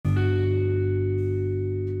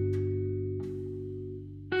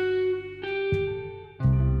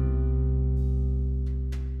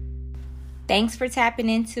Thanks for tapping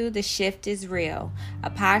into The Shift is Real, a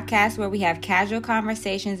podcast where we have casual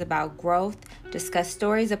conversations about growth, discuss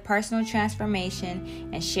stories of personal transformation,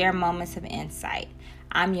 and share moments of insight.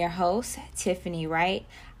 I'm your host, Tiffany Wright.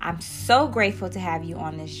 I'm so grateful to have you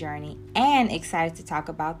on this journey and excited to talk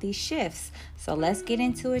about these shifts. So let's get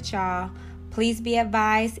into it, y'all. Please be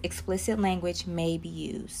advised, explicit language may be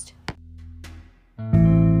used.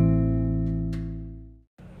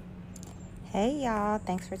 Hey y'all,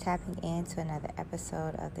 thanks for tapping in to another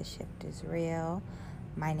episode of The Shift is Real.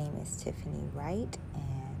 My name is Tiffany Wright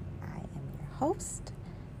and I am your host.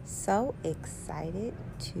 So excited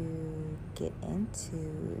to get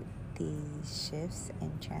into these shifts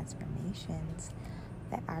and transformations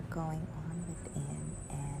that are going on within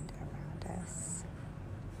and around us.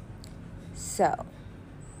 So,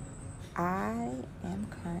 I am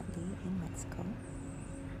currently in Mexico.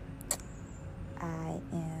 I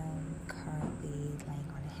am currently laying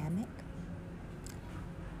on a hammock,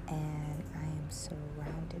 and I am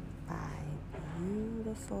surrounded by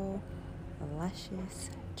beautiful, luscious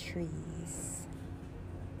trees.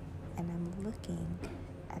 And I'm looking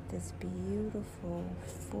at this beautiful,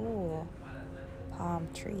 full palm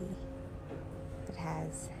tree that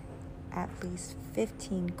has at least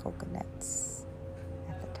 15 coconuts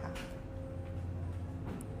at the top.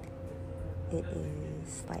 It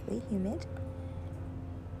is slightly humid.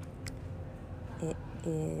 It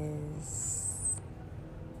is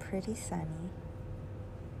pretty sunny,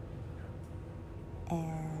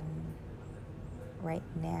 and right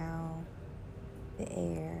now the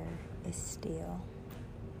air is still.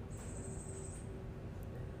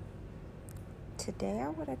 Today I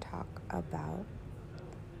want to talk about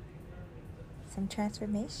some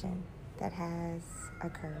transformation that has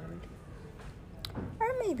occurred, or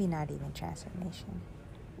maybe not even transformation,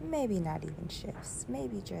 maybe not even shifts,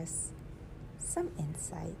 maybe just some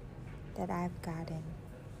insight that I've gotten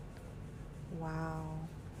while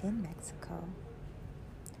in Mexico.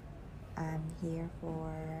 I'm here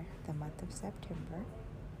for the month of September.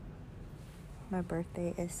 My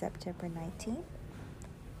birthday is September 19th,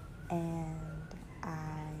 and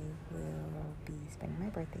I will be spending my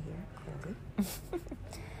birthday here, clearly.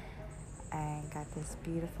 I got this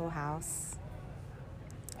beautiful house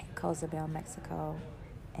in Cozumel, Mexico,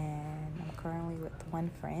 and I'm currently with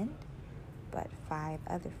one friend, but 5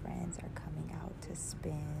 other friends are coming out to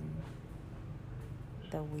spend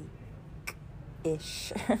the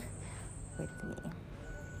week-ish with me.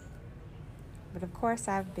 But of course,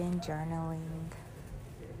 I've been journaling,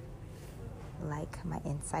 like my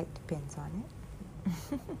insight depends on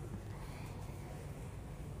it.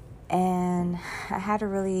 And I had a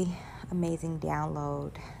really amazing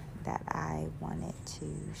download that I wanted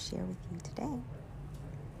to share with you today.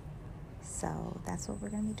 So that's what we're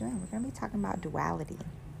going to be doing. We're going to be talking about duality.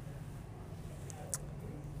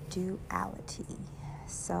 Duality.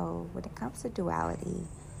 So when it comes to duality,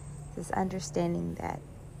 this understanding that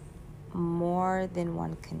more than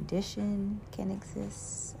one condition can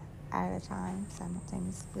exist at a time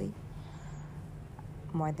simultaneously.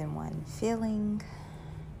 More than one feeling,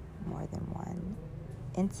 more than one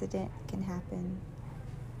incident can happen.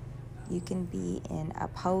 You can be in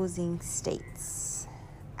opposing states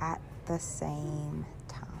at the same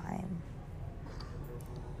time.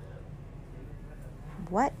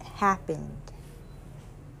 What happened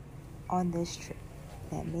on this trip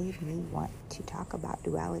that made me want to talk about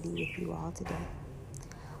duality with you all today?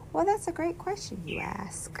 Well, that's a great question you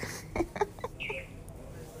ask.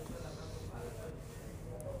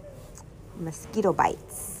 Mosquito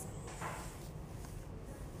bites,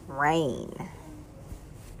 rain,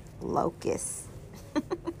 locusts.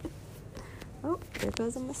 Oh, there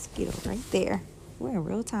goes a mosquito right there. We're in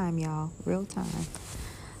real time, y'all. Real time.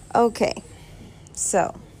 Okay,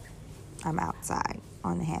 so I'm outside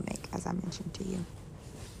on the hammock, as I mentioned to you.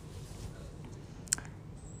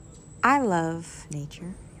 I love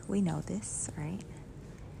nature. We know this, right?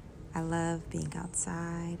 I love being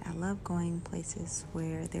outside. I love going places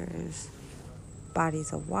where there's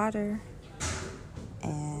bodies of water,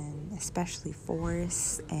 and especially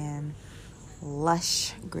forests and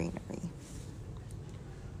lush greenery.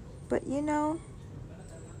 But you know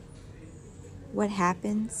what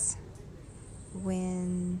happens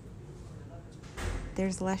when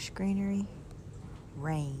there's lush greenery?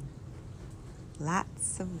 Rain.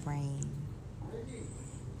 Lots of rain.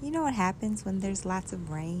 You know what happens when there's lots of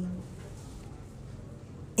rain?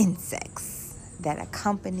 Insects that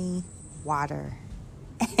accompany water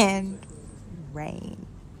and rain.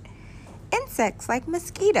 Insects like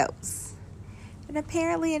mosquitoes. And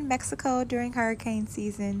apparently in Mexico during hurricane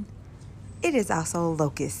season, it is also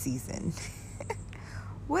locust season.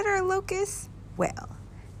 What are locusts? Well,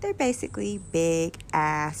 they're basically big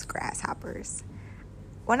ass grasshoppers.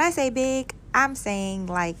 When I say big, I'm saying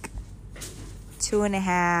like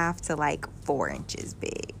 2.5 to like 4 inches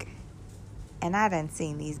big. And I done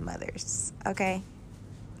seen these mothers, okay?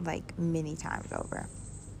 Like many times over.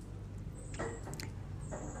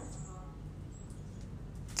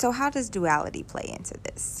 So how does duality play into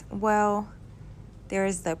this? Well, there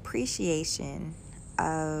is the appreciation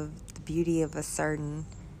of the beauty of a certain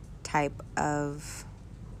type of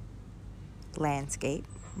landscape,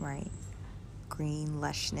 right? Green,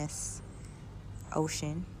 lushness,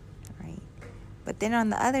 ocean, right? But then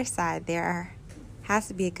on the other side, there has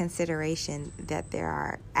to be a consideration that there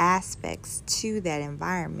are aspects to that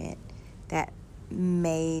environment that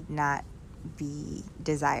may not be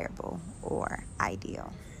desirable or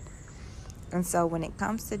ideal. And so when it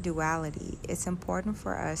comes to duality, it's important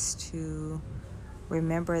for us to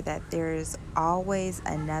remember that there's always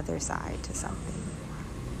another side to something.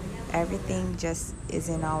 Everything just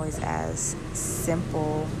isn't always as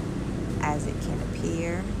simple as it can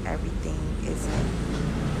appear. Everything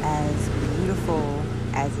isn't as beautiful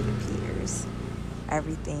as it appears.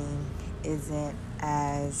 Everything isn't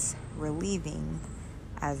as relieving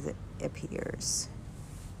as it appears.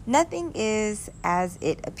 Nothing is as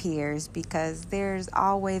it appears because there's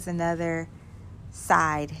always another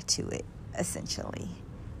side to it, essentially.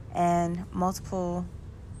 And multiple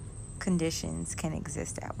conditions can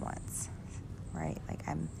exist at once, right? Like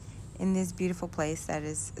I'm in this beautiful place that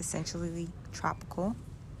is essentially tropical.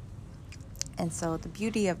 And so the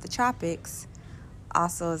beauty of the tropics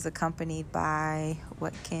also is accompanied by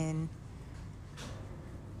what can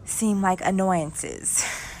seem like annoyances.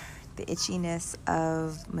 The itchiness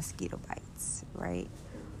of mosquito bites, right?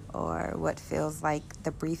 Or what feels like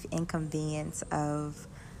the brief inconvenience of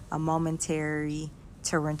a momentary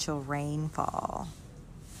torrential rainfall.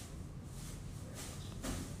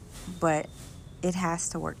 But it has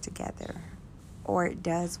to work together, or it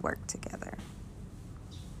does work together.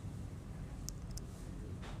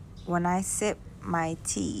 When I sip my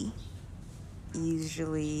tea,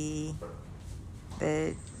 usually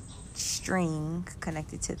the string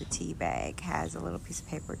connected to the tea bag has a little piece of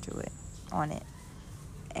paper on it,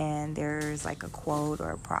 and there's like a quote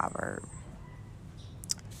or a proverb,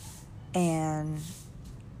 and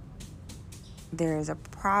there's a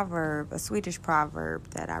Swedish proverb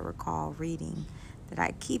that I recall reading that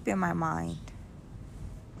I keep in my mind,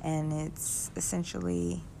 and it's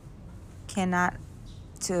essentially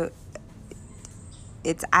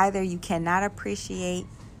it's either you cannot appreciate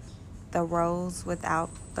the rose without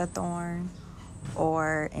the thorn,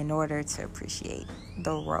 or in order to appreciate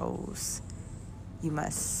the rose, you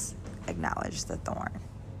must acknowledge the thorn.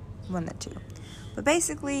 One of the two. But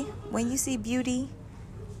basically, when you see beauty,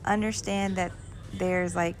 understand that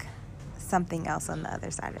there's like something else on the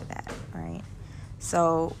other side of that, right?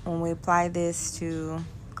 So when we apply this to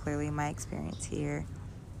clearly my experience here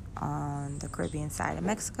on the Caribbean side of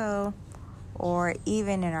Mexico, or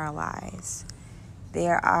even in our lives,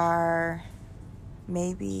 there are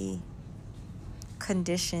maybe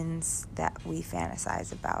conditions that we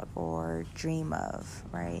fantasize about or dream of,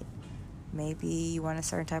 right? Maybe you want a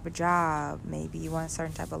certain type of job. Maybe you want a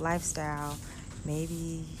certain type of lifestyle.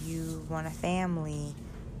 Maybe you want a family,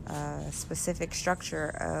 a specific structure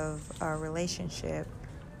of a relationship.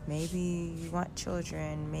 Maybe you want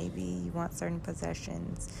children. Maybe you want certain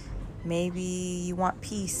possessions. Maybe you want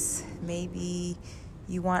peace. Maybe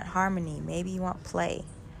you want harmony. Maybe you want play.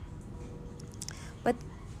 But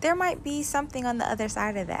there might be something on the other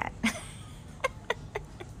side of that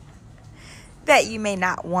that you may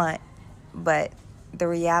not want. But the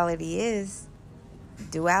reality is,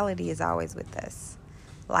 duality is always with us.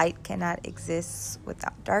 Light cannot exist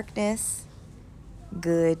without darkness.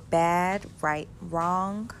 Good, bad, right,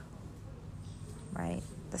 wrong. Right?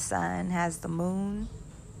 The sun has the moon.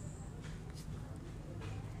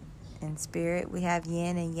 In spirit, we have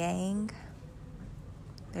yin and yang.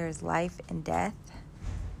 There is life and death.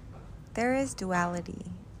 There is duality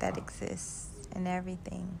that exists in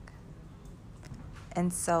everything.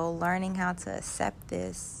 And so learning how to accept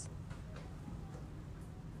this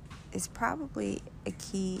is probably a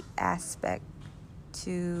key aspect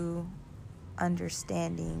to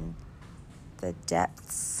understanding the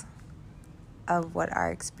depths of what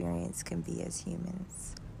our experience can be as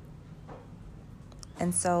humans.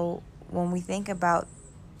 And so when we think about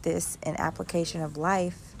this in application of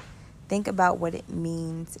life, think about what it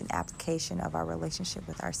means in application of our relationship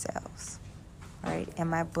with ourselves. Right? In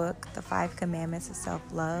my book, The 5 Commandments of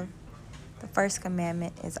Self-Love, the first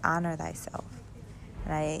commandment is honor thyself.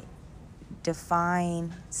 And I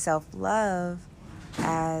define self-love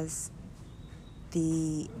as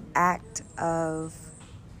the act of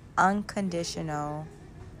unconditional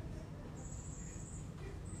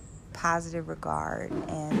positive regard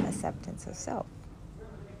and acceptance of self.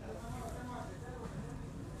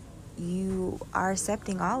 You are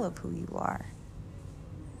accepting all of who you are.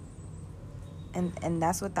 And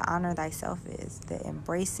that's what the honor thyself is, the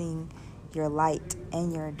embracing your light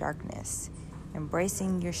and your darkness,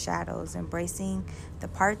 embracing your shadows, embracing the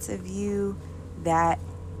parts of you that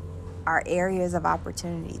are areas of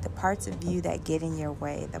opportunity, the parts of you that get in your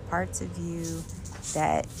way, the parts of you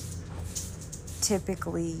that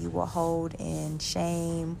typically you will hold in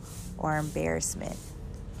shame or embarrassment,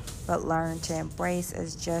 but learn to embrace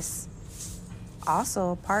as just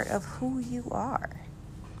also a part of who you are.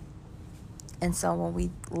 And so when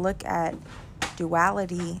we look at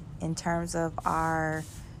duality in terms of our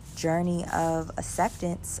journey of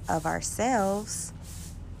acceptance of ourselves,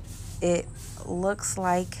 it looks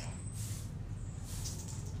like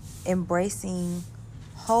embracing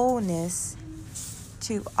wholeness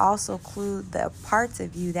to also include the parts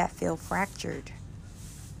of you that feel fractured,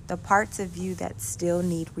 the parts of you that still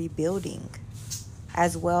need rebuilding,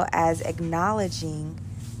 as well as acknowledging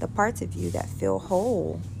the parts of you that feel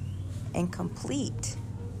whole and complete,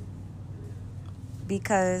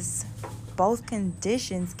 because both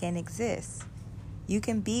conditions can exist. You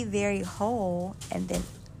can be very whole and then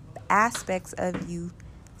aspects of you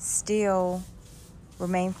still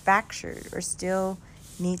remain fractured or still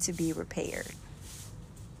need to be repaired.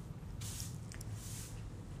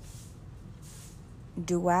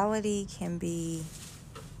 Duality can be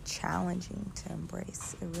challenging to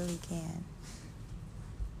embrace. It really can.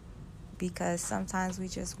 Because sometimes we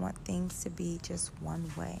just want things to be just one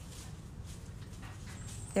way.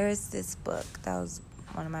 There's this book that was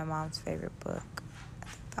one of my mom's favorite book.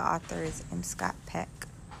 The author is M. Scott Peck.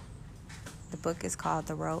 The book is called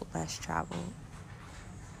The Road Less Traveled.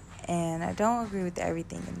 And I don't agree with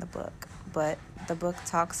everything in the book, but the book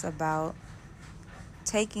talks about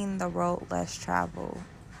taking the road less traveled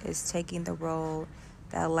is taking the road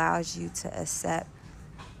that allows you to accept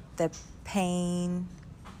the pain,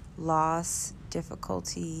 loss,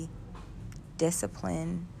 difficulty,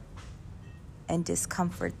 discipline, and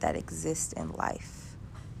discomfort that exists in life.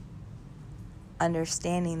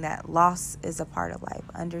 Understanding that loss is a part of life.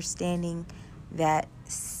 Understanding that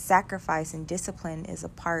sacrifice and discipline is a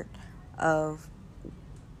part of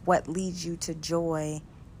what leads you to joy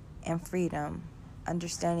and freedom.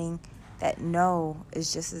 Understanding that no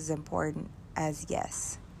is just as important as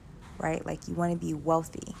yes, right? Like, you want to be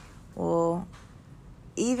wealthy. Well,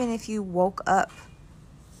 even if you woke up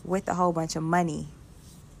with a whole bunch of money,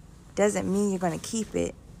 doesn't mean you're going to keep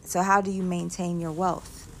it. So how do you maintain your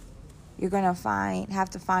wealth? You're going to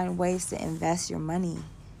have to find ways to invest your money.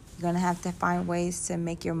 You're going to have to find ways to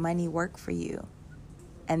make your money work for you.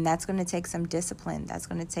 And that's going to take some discipline. That's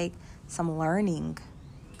going to take some learning.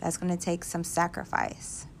 That's going to take some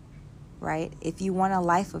sacrifice, right? If you want a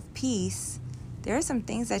life of peace, there are some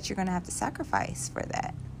things that you're going to have to sacrifice for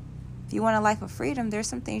that. If you want a life of freedom, there's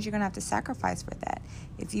some things you're going to have to sacrifice for that.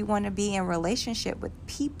 If you want to be in relationship with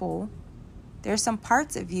people, there's some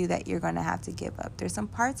parts of you that you're going to have to give up. There's some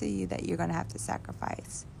parts of you that you're going to have to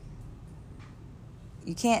sacrifice.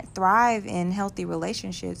 You can't thrive in healthy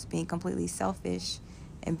relationships being completely selfish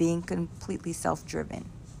and being completely self-driven.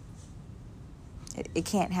 It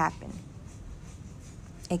can't happen.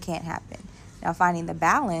 It can't happen. Now, finding the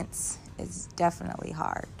balance is definitely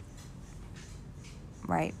hard,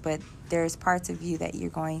 right? But there's parts of you that you're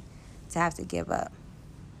going to have to give up.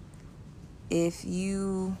 If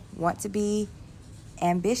you want to be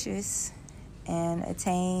ambitious and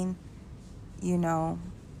attain,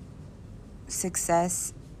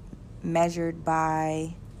 success measured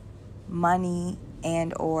by money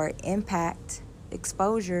and or impact,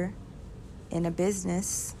 exposure in a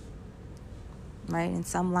business, right, in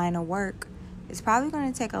some line of work, it's probably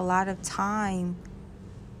going to take a lot of time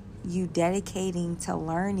you dedicating to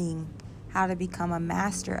learning how to become a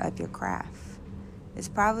master of your craft. It's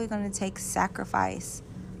probably going to take sacrifice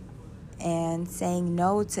and saying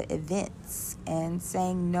no to events and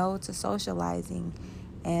saying no to socializing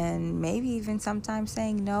and maybe even sometimes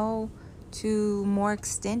saying no to more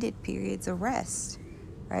extended periods of rest,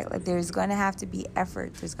 right? Like, there's going to have to be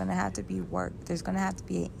effort. There's going to have to be work. There's going to have to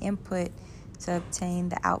be an input to obtain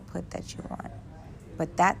the output that you want.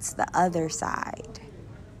 But that's the other side,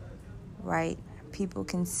 right? People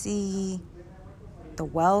can see the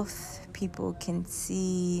wealth. People can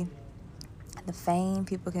see the fame.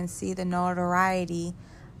 People can see the notoriety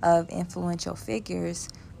of influential figures.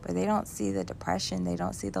 But they don't see the depression. They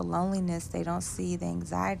don't see the loneliness. They don't see the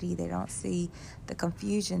anxiety. They don't see the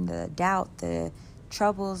confusion, the doubt, the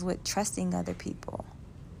troubles with trusting other people.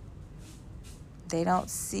 They don't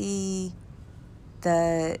see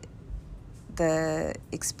the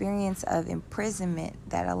experience of imprisonment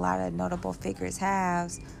that a lot of notable figures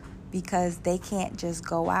have, because they can't just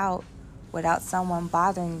go out without someone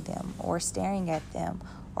bothering them or staring at them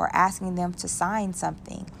or asking them to sign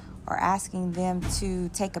something or asking them to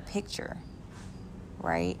take a picture,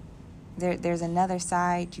 right? There's another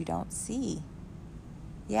side you don't see.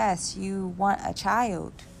 Yes, you want a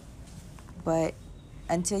child, but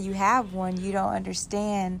until you have one, you don't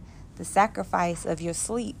understand the sacrifice of your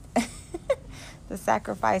sleep, the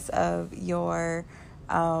sacrifice of your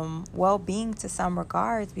well-being to some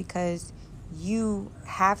regards, because you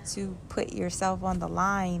have to put yourself on the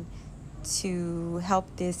line to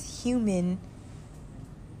help this human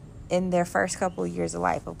in their first couple of years of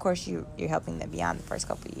life. Of course, you're helping them beyond the first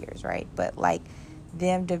couple of years, right? But like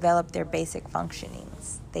them develop their basic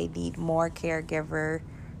functionings. They need more caregiver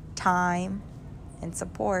time and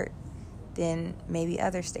support than maybe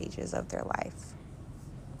other stages of their life.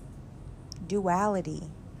 Duality.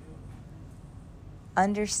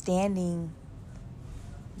 Understanding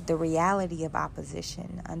the reality of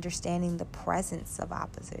opposition. Understanding the presence of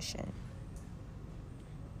opposition.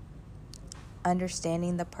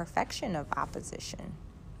 Understanding the perfection of opposition.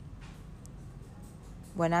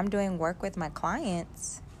 When I'm doing work with my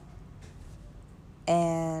clients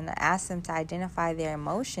and I ask them to identify their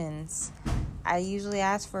emotions, I usually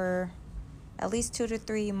ask for at least 2 to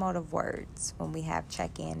 3 emotive words when we have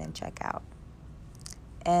check-in and check-out.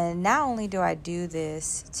 And not only do I do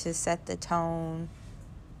this to set the tone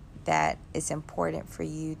that it's important for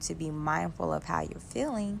you to be mindful of how you're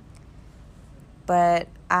feeling, but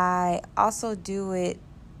I also do it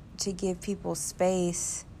to give people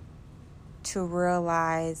space to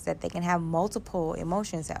realize that they can have multiple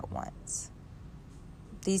emotions at once.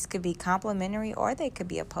 These could be complementary or they could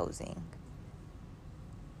be opposing.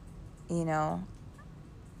 You know,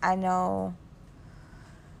 I know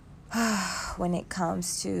when it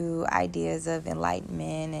comes to ideas of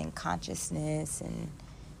enlightenment and consciousness and,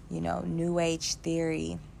 you know, New Age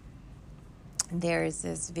theory, there is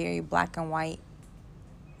this very black and white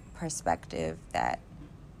perspective that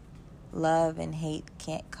love and hate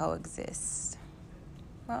can't coexist.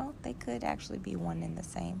 Well, they could actually be one and the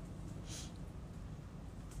same.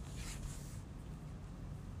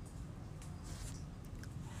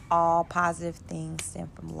 All positive things stem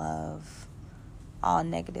from love. All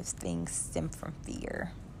negative things stem from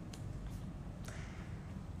fear.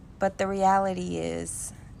 But the reality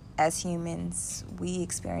is, as humans, we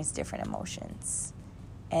experience different emotions.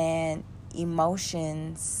 And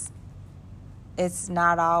emotions, it's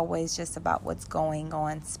not always just about what's going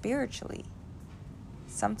on spiritually.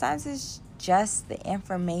 Sometimes it's just the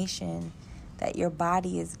information that your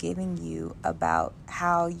body is giving you about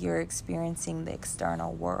how you're experiencing the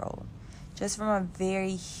external world, just from a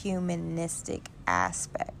very humanistic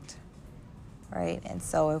aspect, right? And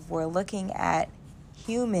so if we're looking at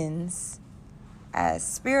humans as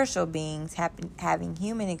spiritual beings, having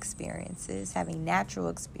human experiences, having natural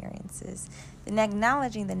experiences, then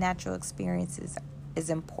acknowledging the natural experiences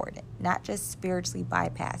is important, not just spiritually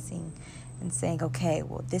bypassing and saying, okay,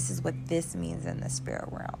 well, this is what this means in the spirit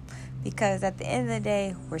realm. Because at the end of the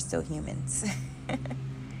day, we're still humans.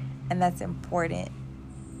 And that's important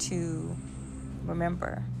to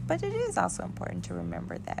remember. But it is also important to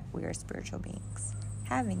remember that we are spiritual beings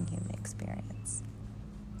having human experience.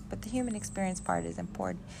 But the human experience part is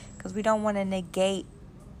important because we don't want to negate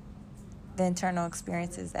the internal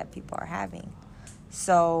experiences that people are having.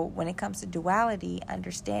 So when it comes to duality,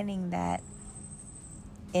 understanding that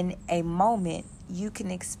in a moment you can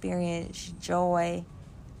experience joy,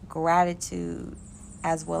 gratitude,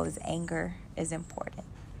 as well as anger is important.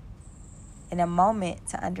 In a moment,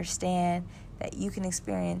 to understand that you can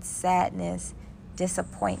experience sadness,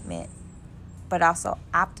 disappointment, but also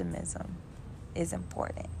optimism is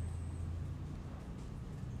important.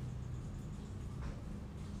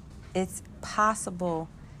 It's possible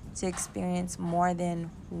to experience more than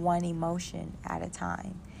one emotion at a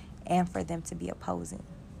time and for them to be opposing.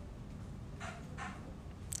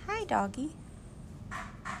 Hi, doggy.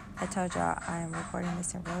 I told y'all I am recording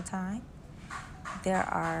this in real time. There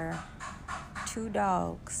are 2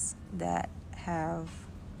 dogs that have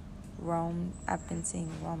roamed, I've been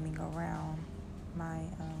seeing roaming around my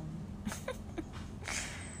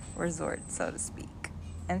resort, so to speak.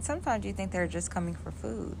 And sometimes you think they're just coming for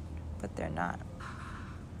food, but they're not.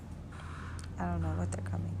 I don't know what they're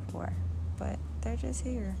coming for, but they're just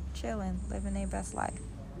here, chilling, living their best life.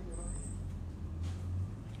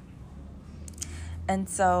 And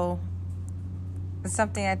so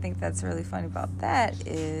something I think that's really funny about that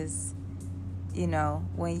is, you know,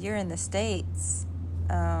 when you're in the States,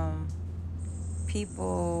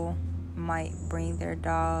 people might bring their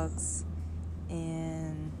dogs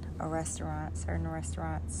in a restaurant, certain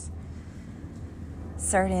restaurants,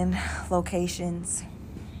 certain locations.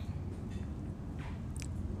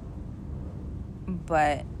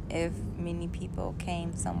 But if many people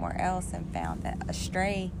came somewhere else and found that a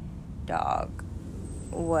stray dog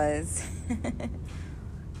was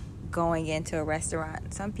going into a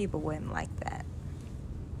restaurant, some people wouldn't like that.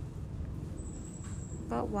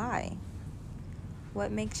 But why?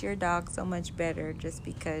 What makes your dog so much better just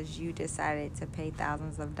because you decided to pay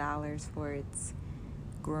thousands of dollars for its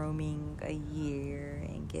grooming a year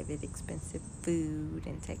and give it expensive food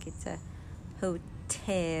and take it to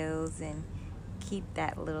hotels and keep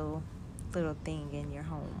that little thing in your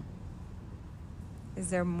home? Is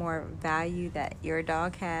there more value that your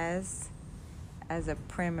dog has as a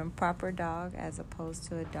prim and proper dog as opposed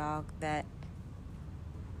to a dog that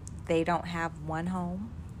they don't have one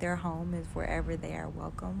home? Their home is wherever they are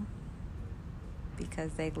welcome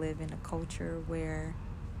because they live in a culture where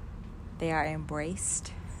they are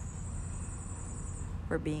embraced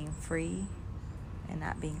for being free and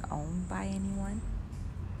not being owned by anyone.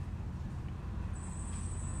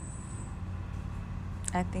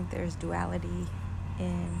 I think there's duality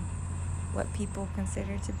in what people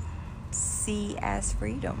consider to see as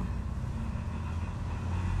freedom.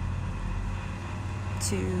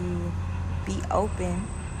 To be open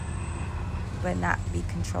but not be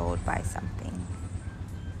controlled by something.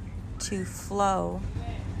 To flow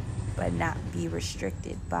but not be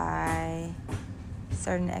restricted by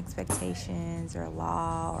certain expectations or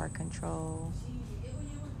law or control.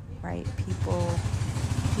 Right? People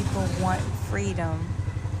want freedom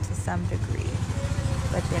to some degree,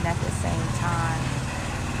 but then at the same time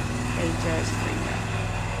they judge freedom.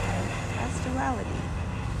 Right? That's duality.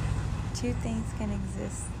 Two things can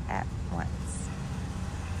exist at once.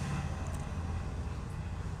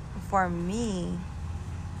 For me,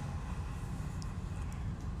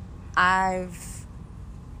 I've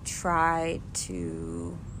tried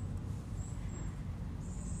to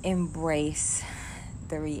embrace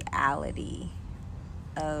the reality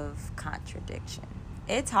of contradiction.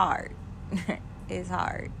 It's hard. It's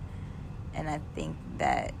hard. And I think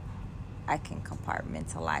that I can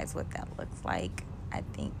compartmentalize what that looks like. I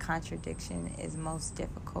think contradiction is most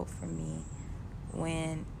difficult for me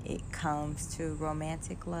when it comes to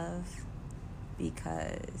romantic love,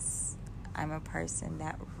 because I'm a person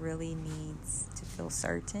that really needs to feel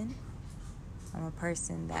certain. I'm a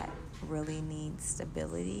person that really needs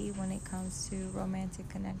stability when it comes to romantic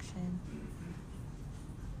connection.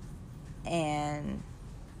 And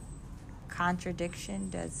contradiction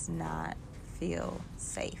does not feel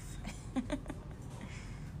safe.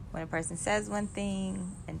 When a person says one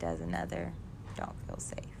thing and does another, don't feel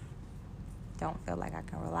safe. Don't feel like I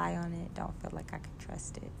can rely on it. Don't feel like I can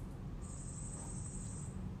trust it.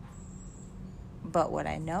 But what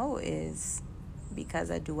I know is,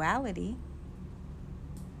 because of duality,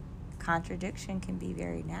 contradiction can be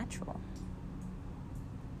very natural.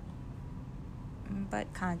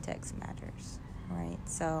 But context matters, right?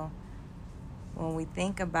 So when we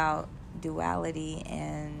think about duality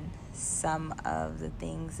and some of the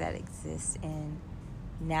things that exist in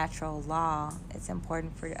natural law, it's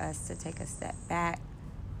important for us to take a step back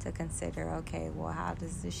to consider, okay, well, how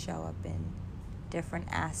does this show up in different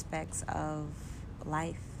aspects of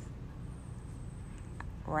life,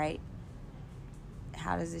 right?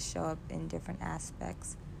 How does it show up in different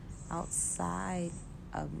aspects outside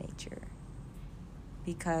of nature?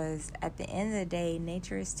 Because at the end of the day,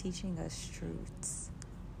 nature is teaching us truths.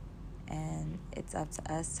 And it's up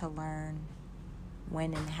to us to learn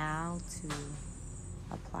when and how to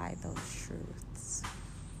apply those truths.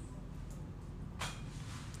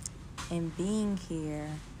 In being here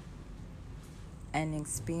and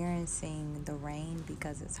experiencing the rain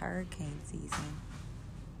because it's hurricane season,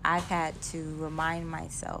 I've had to remind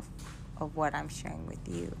myself of what I'm sharing with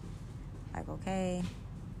you. Like, okay,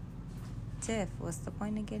 Tiff, what's the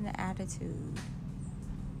point of getting an attitude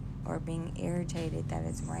or being irritated that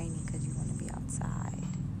it's raining because you want to be outside,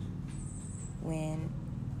 when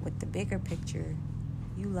with the bigger picture,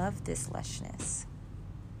 you love this lushness?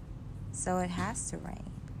 So it has to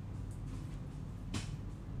rain.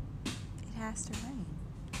 It has to rain.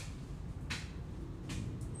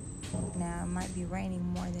 Now, it might be raining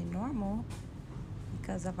more than normal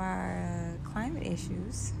because of our climate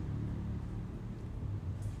issues,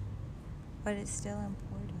 but it's still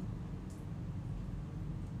important.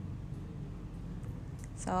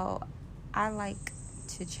 So I like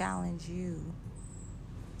to challenge you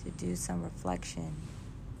to do some reflection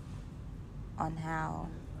on how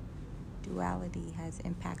duality has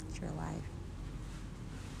impacted your life.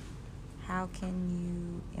 How can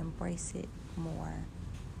you embrace it more?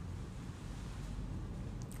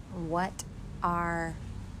 What are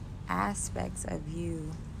aspects of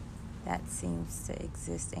you that seems to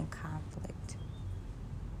exist in conflict?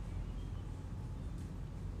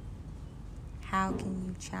 How can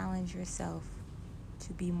you challenge yourself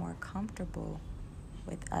to be more comfortable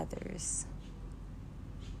with others?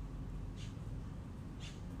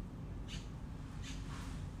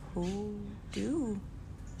 Who do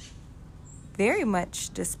very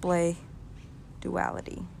much display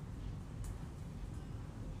duality?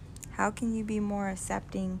 How can you be more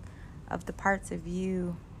accepting of the parts of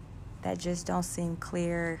you that just don't seem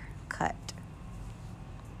clear cut?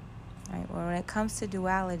 Right? When it comes to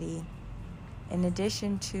duality, in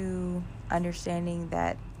addition to understanding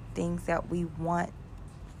that things that we want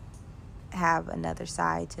have another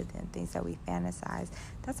side to them, things that we fantasize,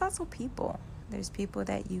 that's also people. There's people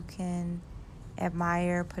that you can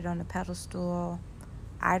admire, put on a pedestal,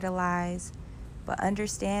 idolize, but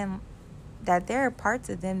understand that there are parts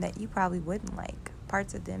of them that you probably wouldn't like,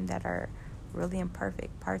 parts of them that are really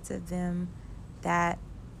imperfect, parts of them that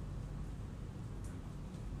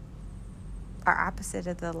are opposite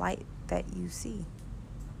of the light that you see.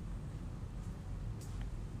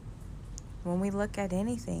 When we look at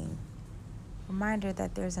anything, reminder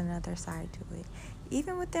that there's another side to it.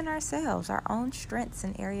 Even within ourselves, our own strengths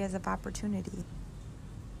and areas of opportunity.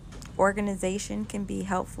 Organization can be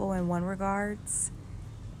helpful in one regards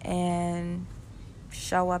and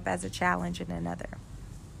show up as a challenge in another.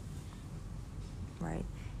 Right?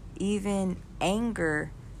 Even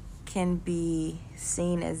anger can be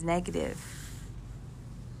seen as negative.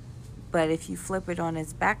 But if you flip it on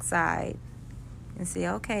its backside and say,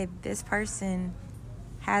 okay, this person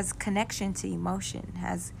has connection to emotion,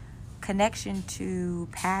 has connection to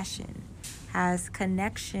passion, has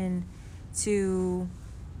connection to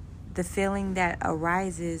the feeling that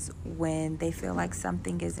arises when they feel like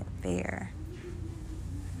something isn't fair.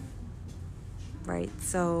 Right?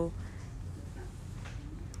 So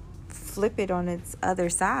flip it on its other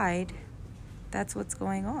side, that's what's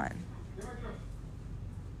going on.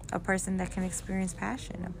 A person that can experience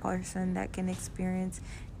passion, a person that can experience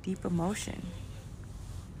deep emotion.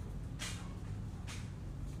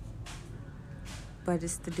 But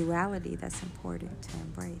it's the duality that's important to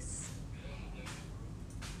embrace.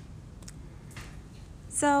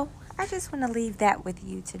 So I just want to leave that with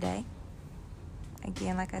you today.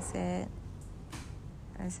 Again, like I said,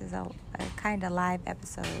 this is a kind of live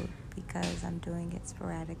episode because I'm doing it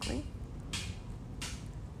sporadically.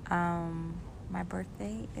 My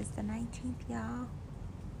birthday is the 19th, y'all.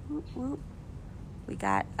 Whoop, whoop. We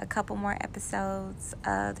got a couple more episodes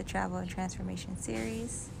of the Travel and Transformation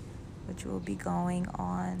series, which will be going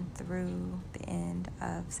on through the end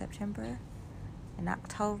of September. In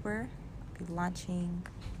October, I'll be launching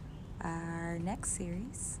our next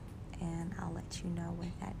series, and I'll let you know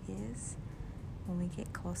what that is when we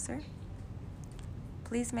get closer.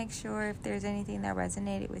 Please make sure if there's anything that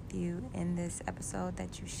resonated with you in this episode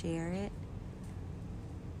that you share it.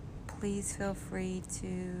 Please feel free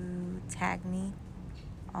to tag me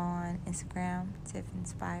on Instagram, Tiff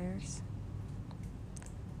Inspires.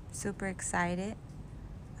 Super excited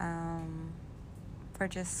for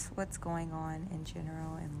just what's going on in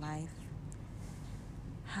general in life.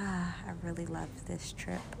 I really love this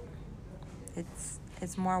trip.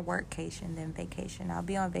 It's more workcation than vacation. I'll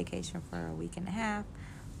be on vacation for a week and a half,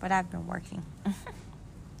 but I've been working.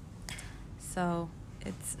 So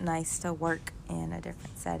it's nice to work in a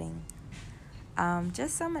different setting.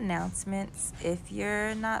 Just some announcements. If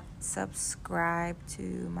you're not subscribed to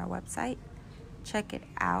my website, check it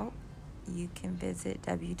out. You can visit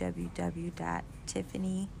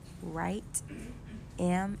www.tiffany.wright,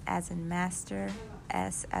 M as in master,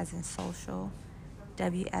 S as in social,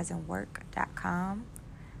 W as in work.com.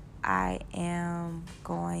 I am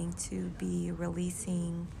going to be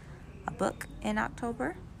releasing a book in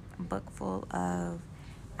October, a book full of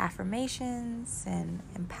affirmations and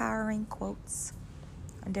empowering quotes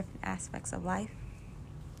on different aspects of life.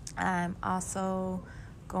 I'm also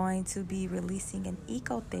going to be releasing an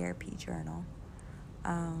ecotherapy journal.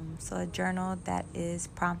 So a journal that is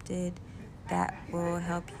prompted that will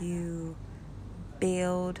help you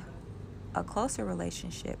build a closer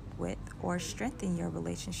relationship with or strengthen your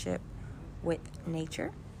relationship with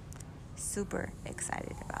nature. Super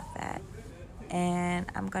excited about that. And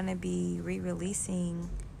I'm going to be re-releasing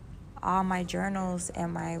all my journals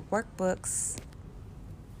and my workbooks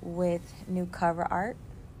with new cover art.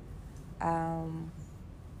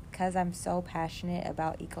 Because I'm so passionate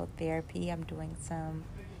about ecotherapy, I'm doing some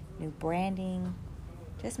new branding,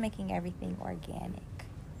 just making everything organic.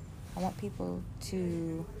 I want people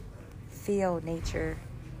to feel nature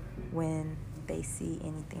when they see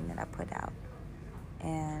anything that I put out.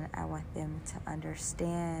 And I want them to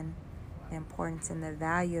understand the importance and the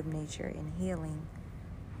value of nature in healing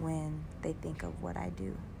when they think of what I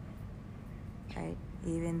do. Right?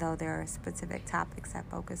 Even though there are specific topics I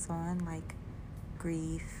focus on, like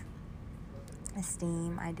grief,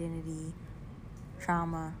 esteem, identity,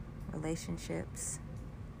 trauma, relationships,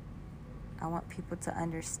 I want people to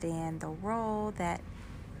understand the role that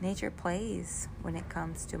nature plays when it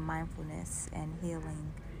comes to mindfulness and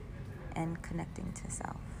healing and connecting to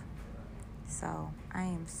self. So I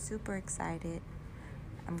am super excited.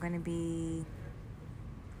 I'm going to be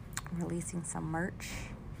releasing some merch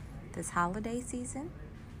this holiday season.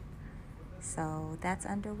 So that's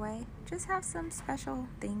underway. Just have some special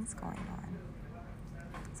things going on.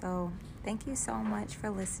 So thank you so much for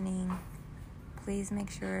listening. Please make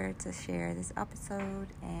sure to share this episode.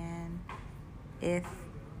 And if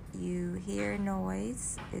you hear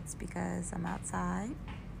noise, it's because I'm outside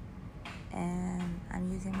and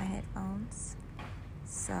I'm using my headphones.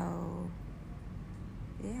 So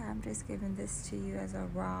yeah, I'm just giving this to you as a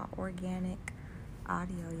raw, organic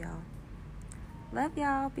audio, y'all. Love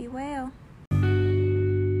y'all. Be well.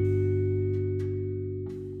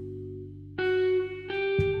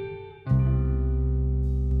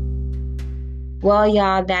 Well,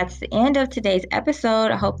 y'all, that's the end of today's episode.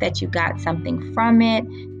 I hope that you got something from it.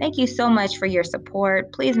 Thank you so much for your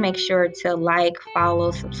support. Please make sure to like, follow,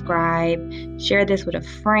 subscribe, share this with a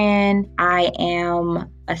friend. I am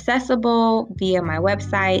accessible via my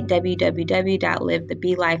website,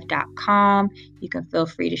 www.livethebelife.com. You can feel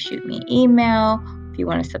free to shoot me an email. If you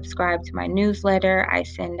want to subscribe to my newsletter, I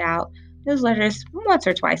send out newsletters once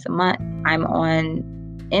or twice a month. I'm on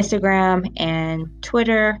Instagram and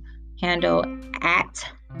Twitter, handle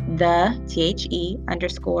at the_BE_life.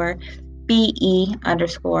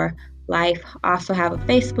 Also have a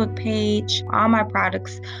Facebook page. All my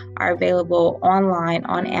products are available online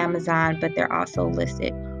on Amazon, but they're also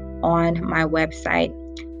listed on my website.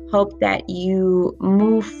 Hope that you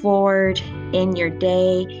move forward in your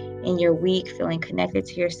day, in your week, feeling connected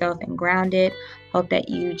to yourself and grounded. Hope that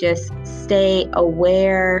you just stay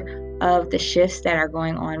aware of the shifts that are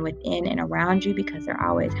going on within and around you, because they're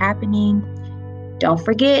always happening. Don't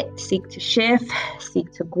forget, seek to shift,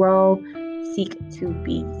 seek to grow, seek to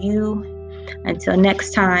be you. Until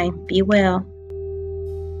next time, be well.